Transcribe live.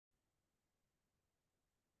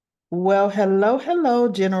Well, hello,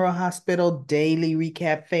 General Hospital Daily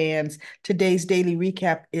Recap fans. Today's daily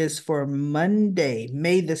recap is for Monday,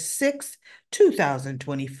 May the 6th,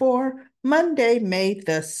 2024. Monday, May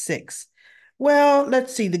the 6th. Well,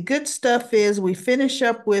 let's see. The good stuff is we finish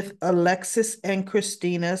up with Alexis and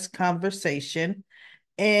Christina's conversation.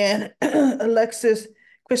 And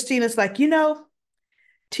Christina's like,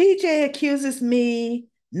 TJ accuses me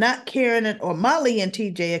not caring, or Molly and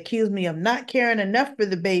TJ accuse me of not caring enough for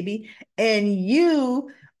the baby, and you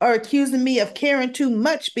are accusing me of caring too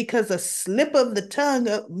much because a slip of the tongue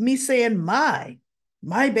of me saying my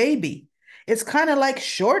baby. It's kind of like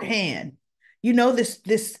shorthand.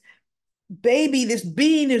 This baby, this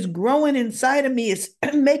being is growing inside of me. It's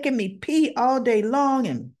making me pee all day long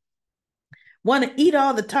and want to eat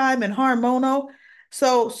all the time and hormonal.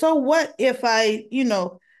 So what if I,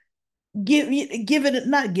 give it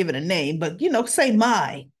not give it a name, but say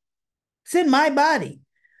my. It's in my body.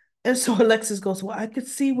 And so Alexis goes, well, I could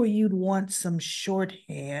see where you'd want some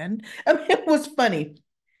shorthand. I mean, it was funny.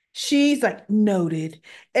 She's like, noted.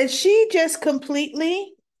 And she just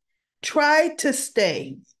completely tried to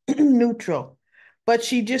stay neutral. But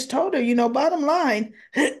she just told her, bottom line,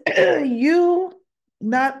 you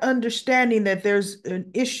not understanding that there's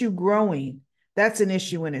an issue growing, that's an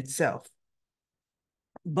issue in itself.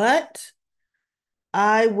 But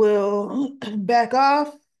I will back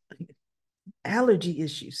off. Allergy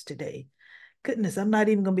issues today. Goodness, I'm not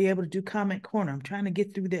even going to be able to do comment corner. I'm trying to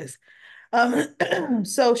get through this.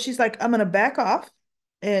 So she's like, I'm going to back off.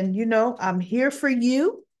 And, I'm here for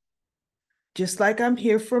you, just like I'm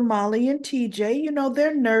here for Molly and TJ.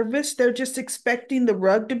 They're nervous. They're just expecting the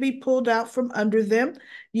rug to be pulled out from under them.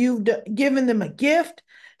 You've given them a gift.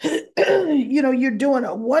 You're doing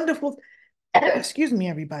a wonderful, excuse me,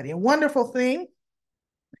 everybody, a wonderful thing.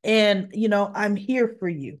 And, I'm here for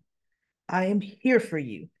you. I am here for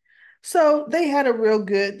you. So they had a real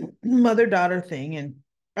good mother daughter thing, and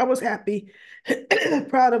I was happy,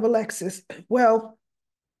 proud of Alexis. Well,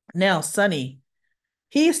 now Sonny,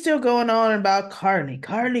 he's still going on about Carly,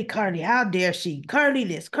 how dare she? Carly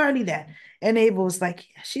this, Carly that. And Ava was like,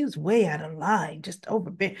 yeah, she was way out of line, just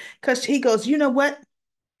overbid. Because he goes, you know what?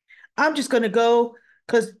 I'm just going to go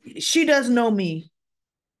because she doesn't know me,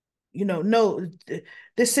 know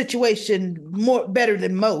this situation more better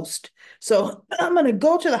than most. So I'm going to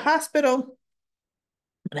go to the hospital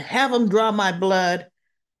and have them draw my blood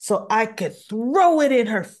so I could throw it in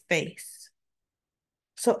her face.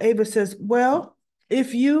 So Ava says, well,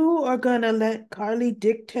 if you are going to let Carly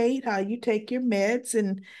dictate how you take your meds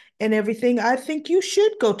and everything, I think you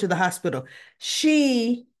should go to the hospital.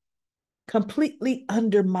 She completely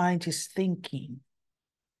undermined his thinking.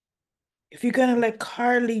 If you're going to let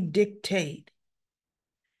Carly dictate,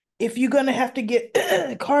 if you're going to have to get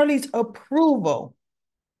Carly's approval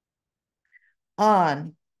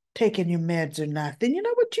on taking your meds or not, then you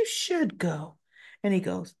know what? You should go. And he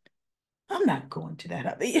goes, I'm not going to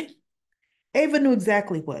that. Ava knew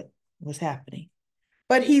exactly what was happening,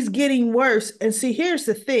 but he's getting worse. And see, here's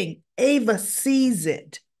the thing, Ava sees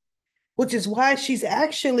it, which is why she's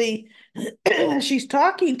actually, she's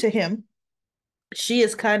talking to him. She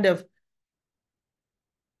is kind of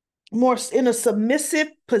more in a submissive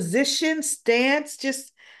position, stance,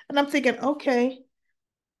 just, and I'm thinking, okay,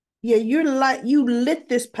 yeah, you lit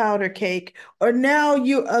this powder cake, or now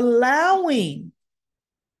you're allowing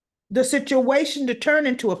the situation to turn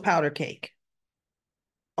into a powder cake.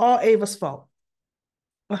 All Ava's fault.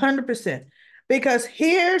 100%. Because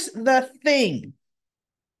here's the thing.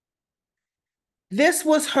 This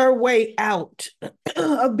was her way out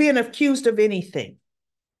of being accused of anything.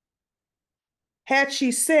 Had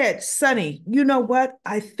she said, Sonny, you know what?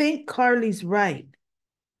 I think Carly's right.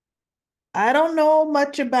 I don't know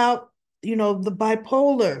much about, the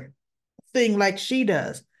bipolar thing like she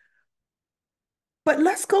does, but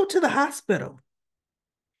let's go to the hospital.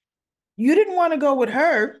 You didn't want to go with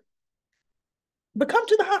her, but come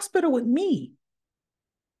to the hospital with me.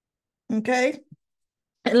 Okay?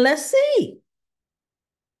 And let's see.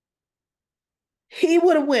 He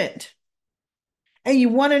would have went. And you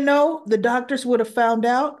want to know, the doctors would have found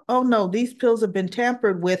out, oh no, these pills have been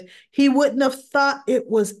tampered with. He wouldn't have thought it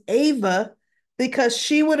was Ava because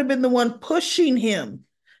she would have been the one pushing him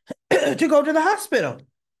to go to the hospital,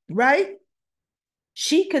 right?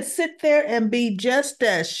 She could sit there and be just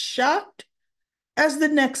as shocked as the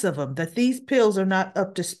next of them that these pills are not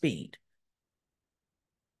up to speed.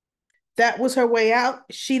 That was her way out.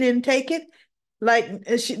 She didn't take it. Like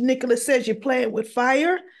Nicholas says, you're playing with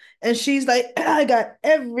fire. And she's like, I got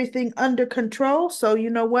everything under control. So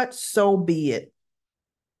you know what? So be it.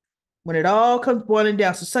 When it all comes boiling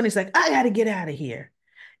down. So Sonny's like, I got to get out of here.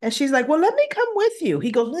 And she's like, well, let me come with you.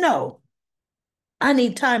 He goes, no, I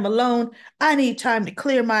need time alone. I need time to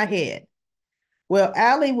clear my head. Well,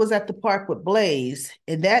 Allie was at the park with Blaze,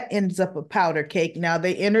 and that ends up a powder cake. Now,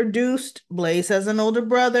 they introduced Blaze as an older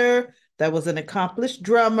brother that was an accomplished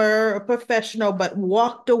drummer, a professional, but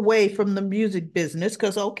walked away from the music business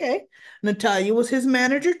because, okay, Natalia was his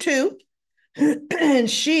manager too. And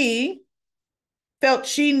she felt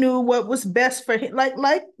she knew what was best for him,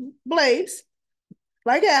 like Blaze,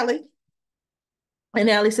 like Allie. And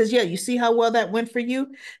Allie says, yeah, you see how well that went for you?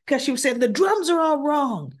 Because she was saying, the drums are all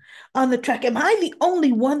wrong on the track. Am I the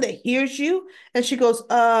only one that hears you? And she goes,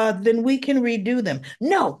 then we can redo them.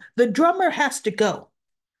 No, the drummer has to go.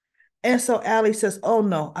 And so Allie says, oh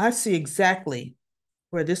no, I see exactly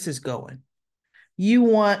where this is going. You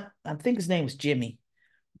want, I think his name is Jimmy.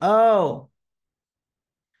 Oh,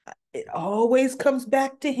 it always comes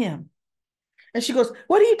back to him. And she goes,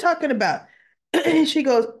 what are you talking about? And she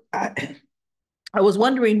goes, I was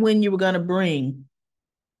wondering when you were going to bring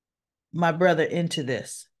my brother into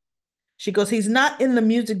this. She goes, he's not in the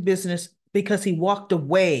music business because he walked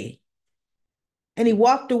away. And he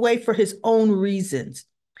walked away for his own reasons.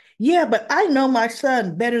 Yeah, but I know my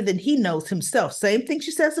son better than he knows himself. Same thing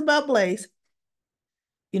she says about Blaze.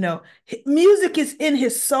 You know, music is in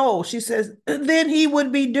his soul. She says, then he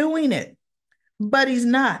would be doing it, but he's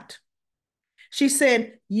not. She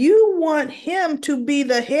said, you want him to be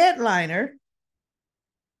the headliner,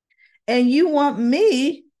 and you want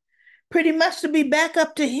me pretty much to be back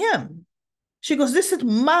up to him. She goes, this is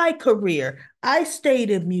my career. I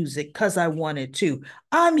stayed in music because I wanted to.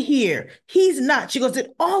 I'm here. He's not. She goes,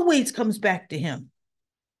 it always comes back to him.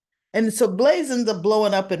 And so Blaze ends up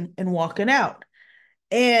blowing up and walking out.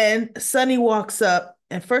 And Sunny walks up.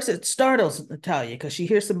 And first it startles Natalia because she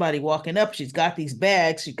hears somebody walking up. She's got these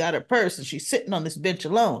bags. She's got her purse. And she's sitting on this bench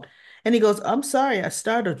alone. And he goes, I'm sorry I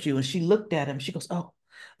startled you. And she looked at him. She goes, oh.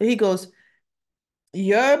 And he goes,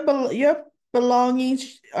 your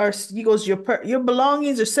belongings are, he goes, your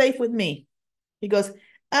belongings are safe with me. He goes,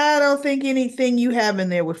 I don't think anything you have in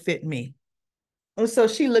there would fit me. And so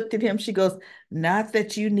she looked at him. She goes, not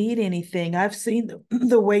that you need anything. I've seen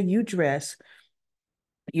the way you dress.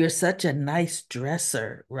 You're such a nice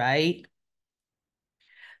dresser, right?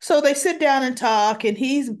 So they sit down and talk, and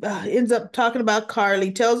he ends up talking about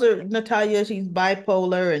Carly, tells her, Natalia, she's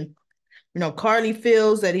bipolar, and Carly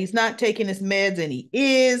feels that he's not taking his meds, and he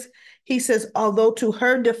is. He says, although to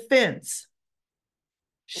her defense,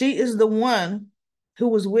 she is the one who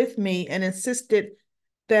was with me and insisted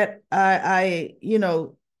that I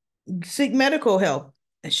seek medical help.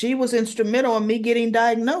 And she was instrumental in me getting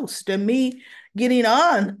diagnosed and me getting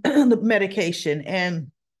on the medication.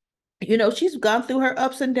 And, she's gone through her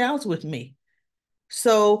ups and downs with me.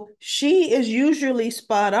 So she is usually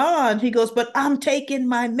spot on. He goes, but I'm taking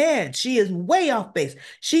my meds. She is way off base.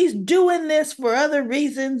 She's doing this for other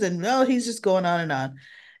reasons. And no, he's just going on and on.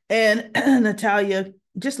 And Natalia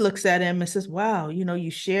just looks at him and says, wow, you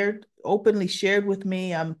openly shared with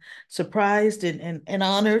me. I'm surprised and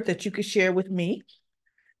honored that you could share with me.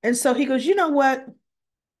 And so he goes, you know what?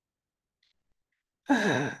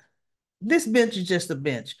 This bench is just a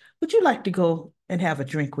bench. Would you like to go and have a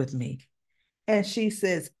drink with me? And she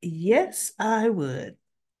says, yes, I would.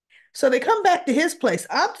 So they come back to his place.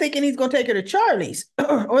 I'm thinking he's going to take her to Charlie's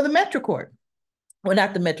or the Metro Court. Well,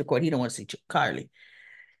 not the Metro Court. He don't want to see Carly.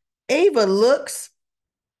 Ava looks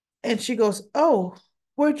and she goes, oh,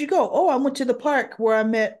 where'd you go? Oh, I went to the park where I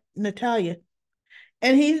met Natalia.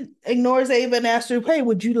 And he ignores Ava and asks her, hey,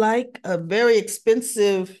 would you like a very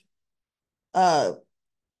expensive uh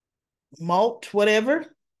malt, whatever?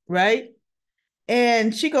 Right?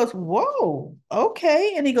 And she goes, whoa,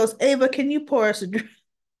 okay. And he goes, Ava, can you pour us a drink?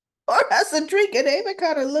 Pour us a drink. And Ava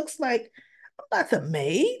kind of looks like, I'm not the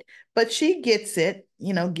maid, but she gets it,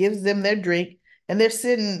 gives them their drink. And they're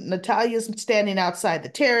sitting, Natalia's standing outside the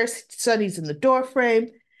terrace, Sunny's in the door frame,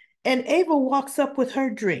 and Ava walks up with her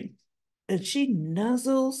drink. And she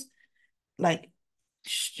nuzzles like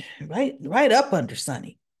right up under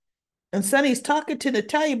Sunny. And Sunny's talking to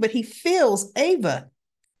Natalia, but he feels Ava.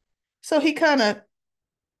 So he kind of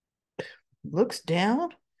looks down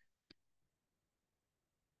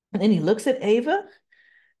and then he looks at Ava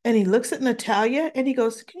and he looks at Natalia and he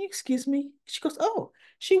goes, can you excuse me? She goes, oh,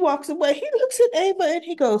 she walks away. He looks at Ava and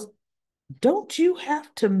he goes, don't you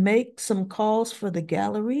have to make some calls for the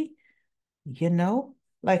gallery? You know,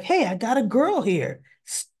 like, hey, I got a girl here.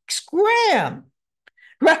 Scram.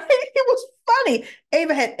 Right? It was funny.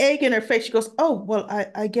 Ava had egg in her face. She goes, oh, well,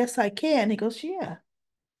 I guess I can. He goes, yeah.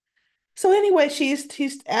 So anyway,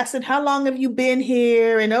 he's asking, how long have you been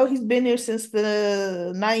here? And oh, he's been here since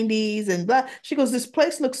the 90s and blah. She goes, this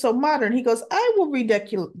place looks so modern. He goes, I will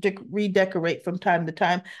redecorate from time to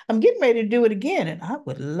time. I'm getting ready to do it again. And I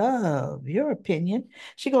would love your opinion.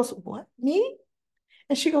 She goes, what, me?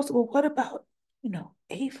 And she goes, well, what about,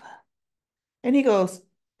 Ava? And he goes,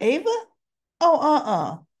 Ava?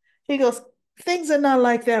 Oh, He goes, things are not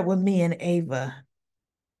like that with me and Ava.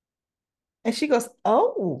 And she goes,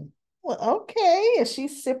 oh, well, okay. And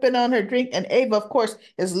she's sipping on her drink. And Ava, of course,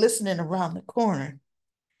 is listening around the corner.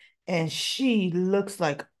 And she looks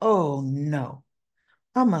like, oh no,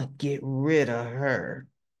 I'm gonna get rid of her.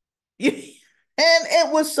 And I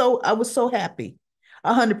was so happy,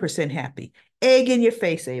 100% happy. Egg in your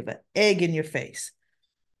face, Ava, egg in your face.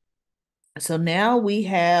 So now we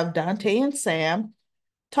have Dante and Sam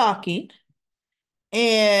talking,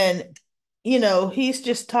 and he's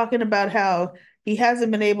just talking about how he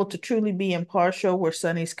hasn't been able to truly be impartial where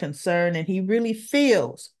Sonny's concerned, and he really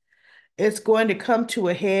feels it's going to come to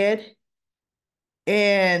a head,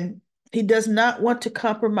 and he does not want to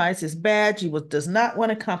compromise his badge. Does not want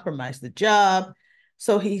to compromise the job.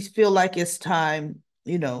 So he feel like it's time,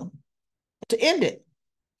 to end it.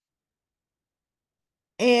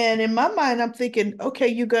 And in my mind, I'm thinking, okay,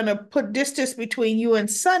 you're gonna put distance between you and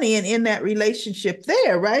Sonny and in that relationship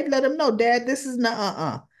there, right? Let him know, Dad, this is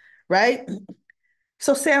not right?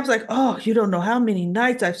 So Sam's like, oh, you don't know how many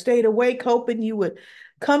nights I've stayed awake hoping you would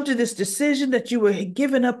come to this decision that you were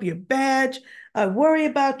giving up your badge. I worry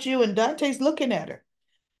about you. And Dante's looking at her.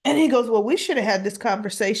 And he goes, well, we should have had this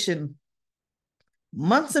conversation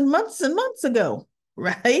months and months and months ago,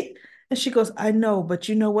 right? And she goes, I know, but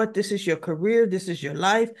you know what? This is your career. This is your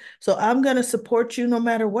life. So I'm going to support you no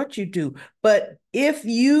matter what you do. But if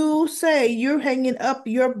you say you're hanging up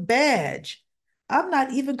your badge, I'm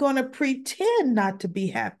not even going to pretend not to be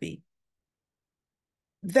happy.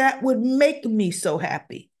 That would make me so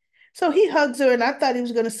happy. So he hugs her, and I thought he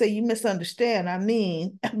was going to say, you misunderstand. I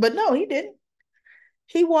mean, but no, he didn't.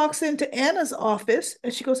 He walks into Anna's office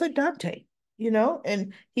and she goes, hey, Dante,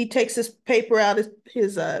 and he takes his paper out,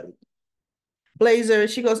 his blazer, and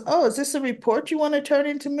she goes, oh, is this a report you want to turn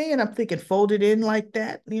into me? And I'm thinking, folded in like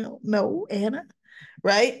that, no, Anna,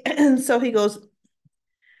 right? And so he goes,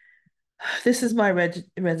 this is my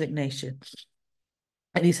resignation.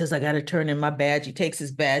 And he says, I got to turn in my badge. He takes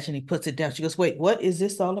his badge and he puts it down. She goes, wait, what is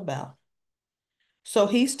this all about? So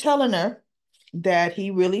he's telling her that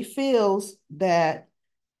he really feels that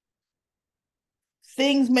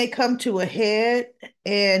things may come to a head,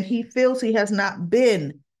 and he feels he has not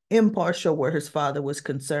been impartial where his father was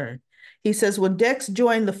concerned. He says, when Dex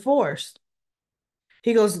joined the force,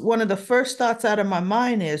 he goes, one of the first thoughts out of my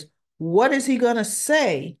mind is, what is he going to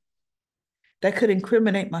say that could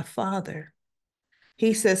incriminate my father?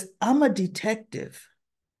 He says, I'm a detective.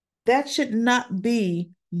 That should not be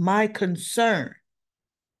my concern.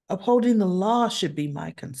 Upholding the law should be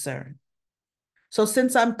my concern. So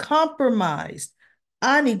since I'm compromised,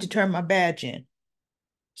 I need to turn my badge in.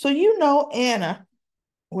 So Anna,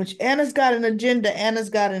 which Anna's got an agenda, Anna's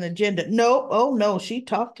got an agenda. No, oh no, she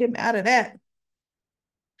talked him out of that.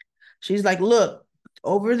 She's like, look,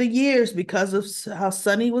 over the years, because of how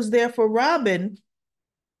Sonny was there for Robin,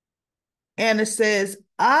 Anna says,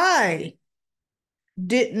 I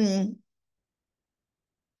didn't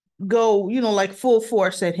go, like full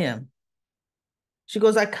force at him. She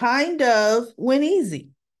goes, I kind of went easy.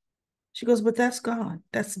 She goes, but that's gone.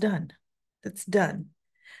 That's done. That's done.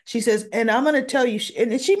 She says, and I'm going to tell you,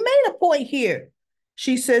 and she made a point here.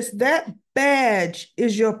 She says, that badge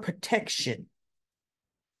is your protection.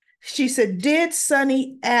 She said, did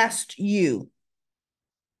Sonny ask you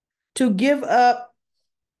to give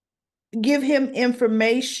him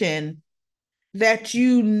information that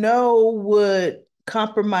would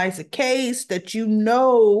compromise a case, that you're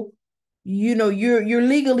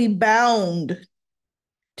legally bound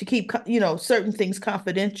to keep, certain things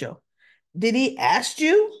confidential? Did he ask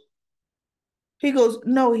you? He goes,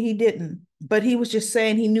 no, he didn't. But he was just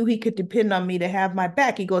saying he knew he could depend on me to have my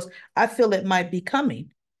back. He goes, I feel it might be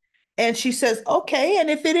coming. And she says, okay. And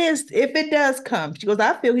if it does come, she goes,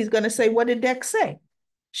 I feel he's going to say, what did Dex say?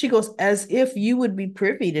 She goes, as if you would be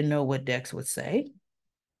privy to know what Dex would say.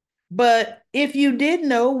 But if you did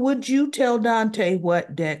know, would you tell Dante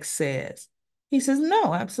what Dex says? He says,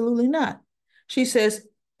 no, absolutely not. She says,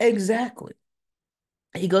 exactly.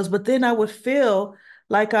 He goes, but then I would feel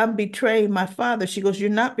like I'm betraying my father. She goes, you're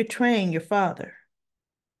not betraying your father.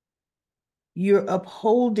 You're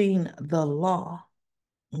upholding the law,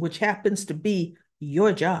 which happens to be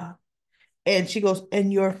your job. And she goes,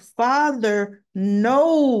 and your father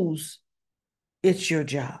knows it's your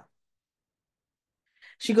job.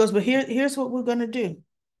 She goes, but here's what we're going to do.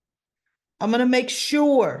 I'm going to make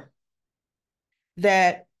sure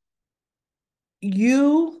that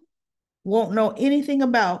you won't know anything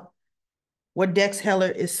about what Dex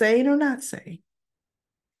Heller is saying or not saying.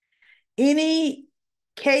 Any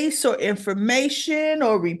case or information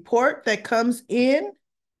or report that comes in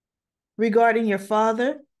regarding your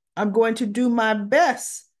father, I'm going to do my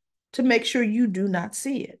best to make sure you do not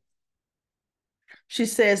see it. She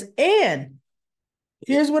says, and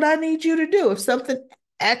here's what I need you to do. If something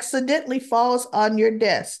accidentally falls on your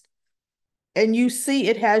desk and you see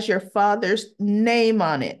it has your father's name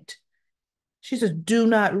on it, she says, do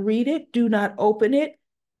not read it, do not open it.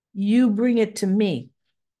 You bring it to me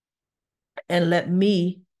and let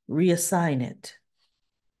me reassign it.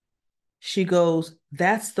 She goes,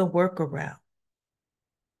 that's the workaround.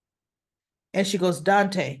 And she goes,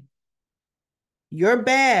 Dante, your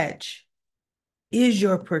badge is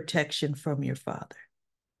your protection from your father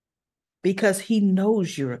because he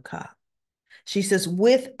knows you're a cop. She says,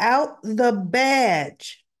 without the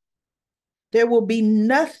badge, there will be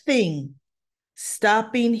nothing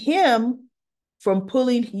stopping him from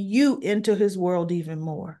pulling you into his world even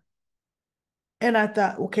more. And I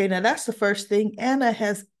thought, okay, now that's the first thing Anna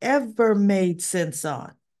has ever made sense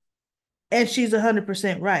on. And she's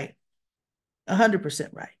 100% right. 100%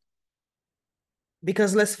 right.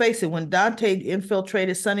 Because let's face it, when Dante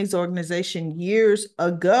infiltrated Sonny's organization years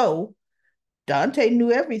ago, Dante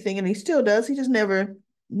knew everything and he still does. He just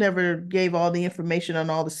never gave all the information on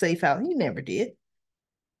all the safe house. He never did.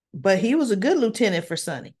 But he was a good lieutenant for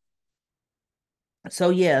Sonny. So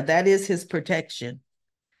yeah, that is his protection.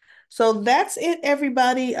 So that's it,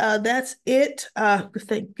 everybody. That's it.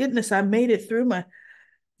 Thank goodness I made it through. My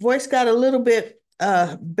voice got a little bit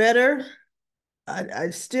better.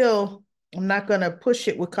 I still, I'm not going to push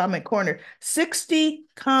it with Comment Corner. 60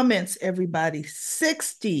 comments, everybody.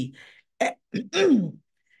 60.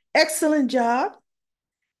 Excellent job.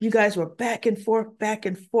 You guys were back and forth, back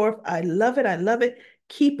and forth. I love it. I love it.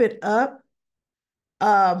 Keep it up.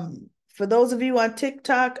 For those of you on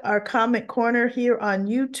TikTok, our Comment Corner here on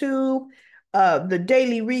YouTube, the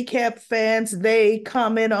daily recap fans, they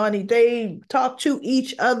comment on it, they talk to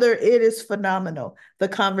each other. It is phenomenal, the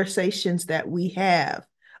conversations that we have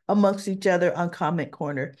amongst each other on Comment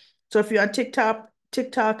Corner. So if you're on TikTok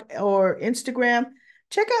or Instagram,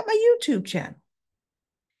 check out my YouTube channel.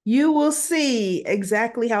 You will see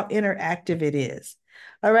exactly how interactive it is.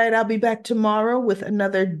 All right, I'll be back tomorrow with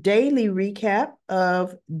another daily recap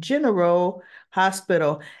of General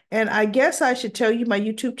Hospital. And I guess I should tell you my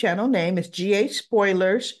YouTube channel name is GH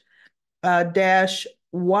Spoilers dash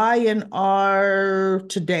YNR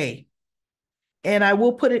Today. And I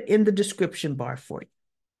will put it in the description bar for you.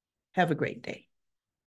 Have a great day.